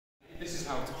This is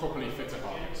how to properly fit a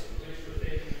harness.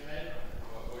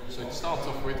 So to start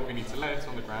off with, we need to lay it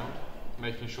on the ground,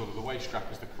 making sure that the waist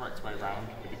strap is the correct way round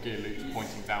with the gear loops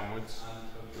pointing downwards.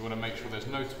 We want to make sure there's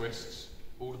no twists,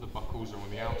 all of the buckles are on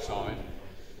the outside,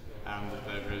 and that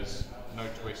there is no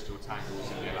twists or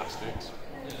tangles in the elastics.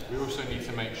 We also need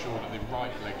to make sure that the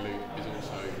right leg loop is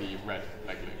also the red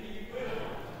leg loop.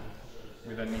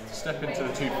 We then need to step into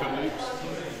the 2 foot loops,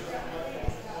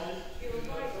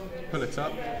 pull it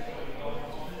up,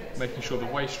 making sure the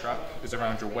waist strap is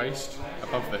around your waist,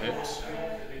 above the hips.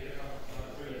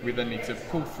 We then need to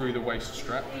pull through the waist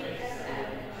strap.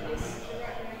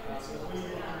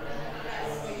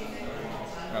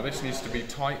 Now this needs to be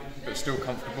tight but still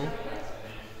comfortable.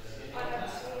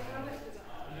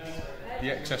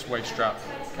 The excess waist strap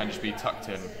can just be tucked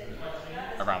in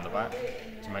around the back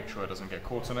to make sure it doesn't get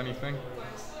caught on anything.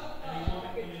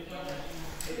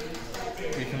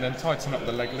 We can then tighten up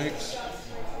the leg loops.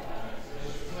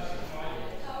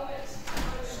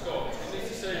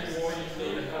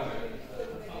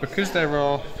 Because there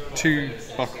are 2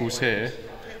 buckles here,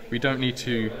 we don't need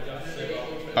to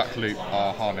back loop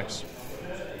our harness.